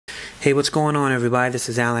Hey, what's going on everybody? This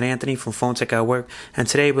is Alan Anthony from Phone Tech at Work, and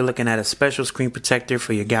today we're looking at a special screen protector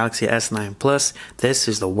for your Galaxy S9 Plus. This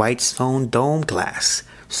is the WhiteStone Dome Glass.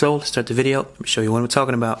 So let's start the video. Let me show you what we're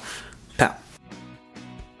talking about. Pow.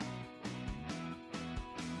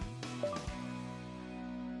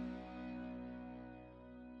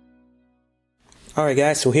 Alright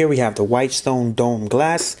guys, so here we have the WhiteStone Dome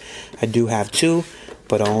Glass. I do have two,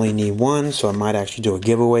 but I only need one, so I might actually do a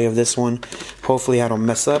giveaway of this one. Hopefully I don't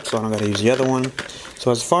mess up, so I don't gotta use the other one.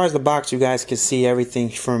 So as far as the box, you guys can see everything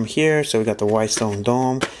from here. So we got the WhiteStone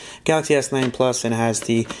Dome, Galaxy S9 Plus, and it has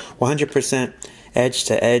the 100%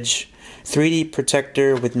 edge-to-edge 3D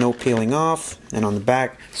protector with no peeling off, and on the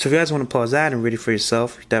back. So if you guys want to pause that and read it for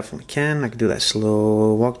yourself, you definitely can. I can do that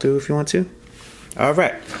slow walkthrough if you want to.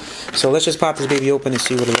 Alright, so let's just pop this baby open and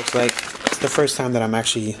see what it looks like. It's the first time that I'm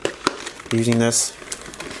actually using this.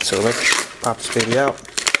 So let's pop this baby out.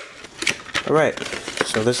 Alright,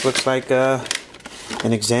 so this looks like an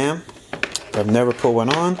exam. I've never put one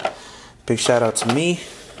on. Big shout out to me.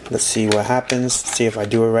 Let's see what happens, see if I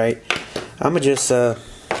do it right. I'm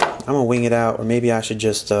gonna wing it out, or maybe I should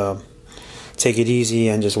just take it easy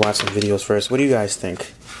and just watch some videos first. What do you guys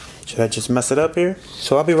think? Should I just mess it up here?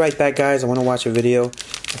 So I'll be right back, guys. I want to watch a video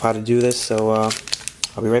of how to do this, so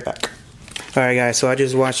I'll be right back. Alright guys, so I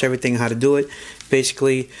just watched everything how to do it.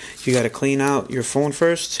 Basically, you got to clean out your phone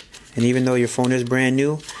first, and even though your phone is brand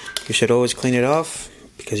new, you should always clean it off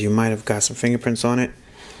because you might have got some fingerprints on it.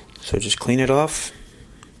 So just clean it off.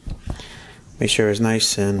 Make sure it's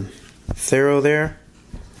nice and thorough there.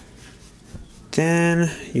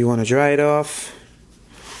 Then you want to dry it off.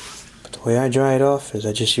 But the way I dry it off is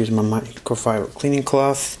I just use my microfiber cleaning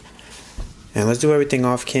cloth. And let's do everything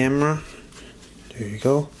off camera. There you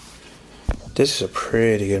go. This is a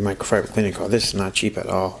pretty good microfiber cleaning cloth. This is not cheap at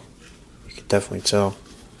all. You can definitely tell.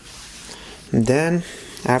 And then,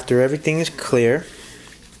 after everything is clear,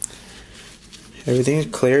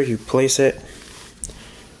 you place it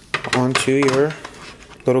onto your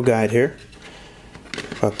little guide here.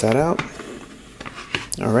 Pop that out.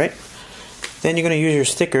 Alright. Then you're going to use your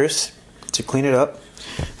stickers to clean it up.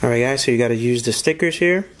 Alright guys, so you got to use the stickers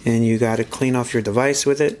here, and you got to clean off your device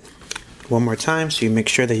with it one more time, so you make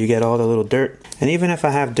sure that you get all the little dirt. And even if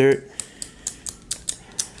I have dirt,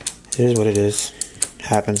 it is what it is. It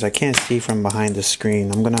happens. I can't see from behind the screen.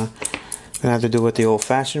 I'm gonna have to do it the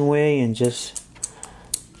old-fashioned way and just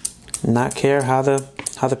not care how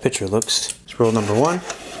the picture looks. It's rule number one.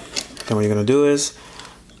 Then what you're gonna do is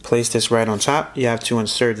place this right on top. You have to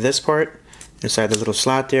insert this part inside the little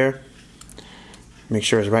slot there. Make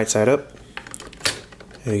sure it's right side up.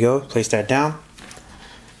 There you go. Place that down.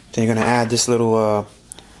 Then you're going to add this little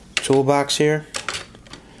toolbox here.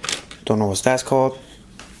 Don't know what that's called.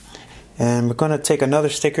 And we're going to take another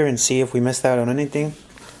sticker and see if we missed out on anything.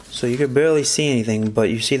 So you can barely see anything, but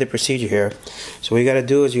you see the procedure here. So what you got to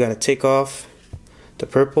do is you got to take off the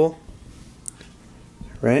purple,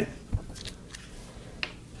 right?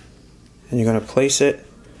 And you're going to place it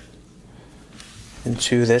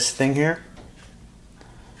into this thing here.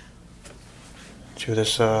 To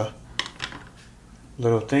this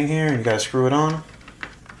little thing here, and you gotta screw it on,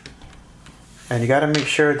 and you gotta make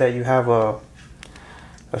sure that you have a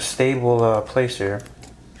stable place here.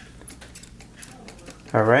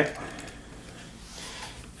 Alright,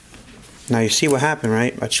 now you see what happened,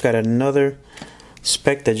 right? I just got another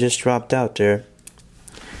speck that just dropped out there.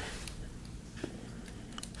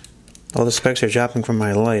 All the specks are dropping from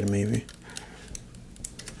my light, maybe.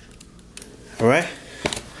 Alright,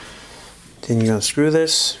 then you're gonna screw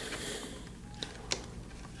this.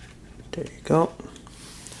 There you go.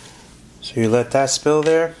 So you let that spill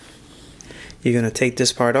there. You're going to take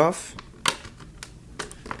this part off.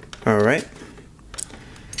 Alright.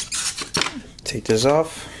 Take this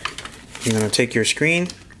off. You're going to take your screen.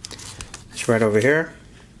 It's right over here.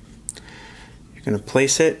 You're going to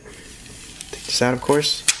place it. Take this out, of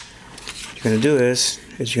course. What you're going to do is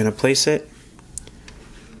you're going to place it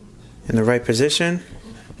in the right position.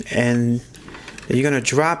 And you're going to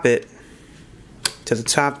drop it to the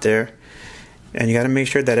top there. And you got to make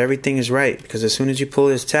sure that everything is right, because as soon as you pull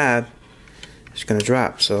this tab, it's going to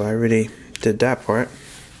drop. So I already did that part.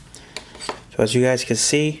 So as you guys can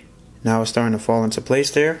see, now it's starting to fall into place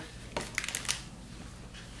there.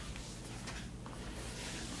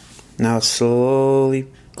 Now it's slowly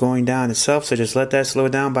going down itself, so just let that slow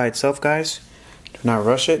down by itself, guys. Do not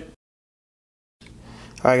rush it.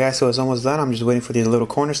 Alright guys, so it's almost done. I'm just waiting for these little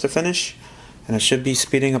corners to finish. And I should be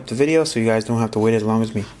speeding up the video so you guys don't have to wait as long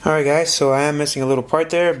as me. Alright guys, so I am missing a little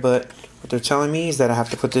part there, but what they're telling me is that I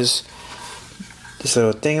have to put this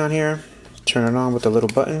little thing on here, turn it on with the little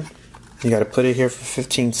button. You got to put it here for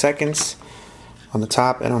 15 seconds on the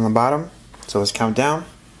top and on the bottom. So let's count down.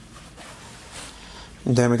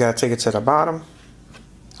 And then we got to take it to the bottom.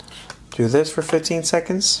 Do this for 15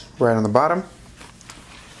 seconds right on the bottom.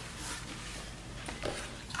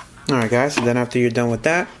 Alright guys, so then after you're done with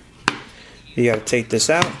that, you got to take this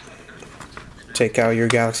out. Take out your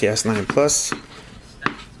Galaxy S9 Plus.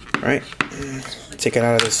 Right? Take it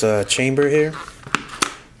out of this chamber here.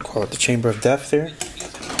 Call it the chamber of death here.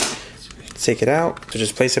 Take it out. So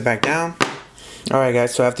just place it back down. Alright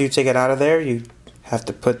guys, so after you take it out of there, you have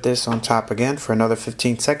to put this on top again for another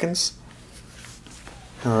 15 seconds.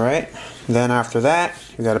 Alright. Then after that,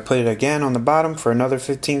 you got to put it again on the bottom for another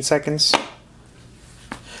 15 seconds.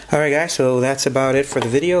 Alright guys, so that's about it for the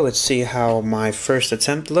video. Let's see how my first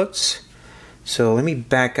attempt looks. So let me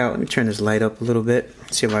back out. Let me turn this light up a little bit.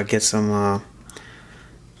 See if I get some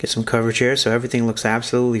coverage here. So everything looks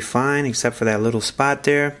absolutely fine except for that little spot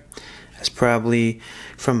there. That's probably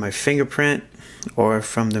from my fingerprint or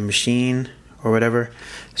from the machine or whatever.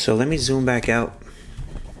 So let me zoom back out.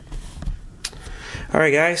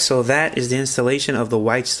 Alright guys, so that is the installation of the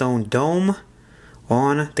WhiteStone dome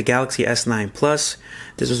on the Galaxy S9 Plus.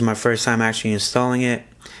 This was my first time actually installing it.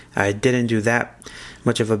 I didn't do that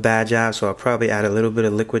much of a bad job, so I'll probably add a little bit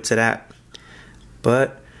of liquid to that.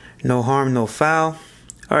 But no harm, no foul.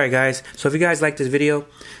 Alright guys, so if you guys like this video,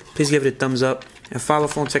 please give it a thumbs up and follow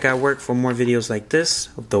Phone Tech at Work for more videos like this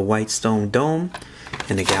of the WhiteStone dome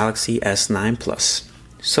and the Galaxy S9 Plus.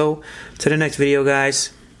 So, to the next video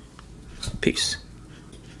guys, peace.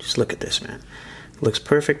 Just look at this, man. Looks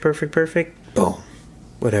perfect, perfect, perfect. Boom.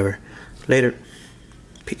 Whatever. Later.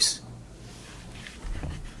 Peace.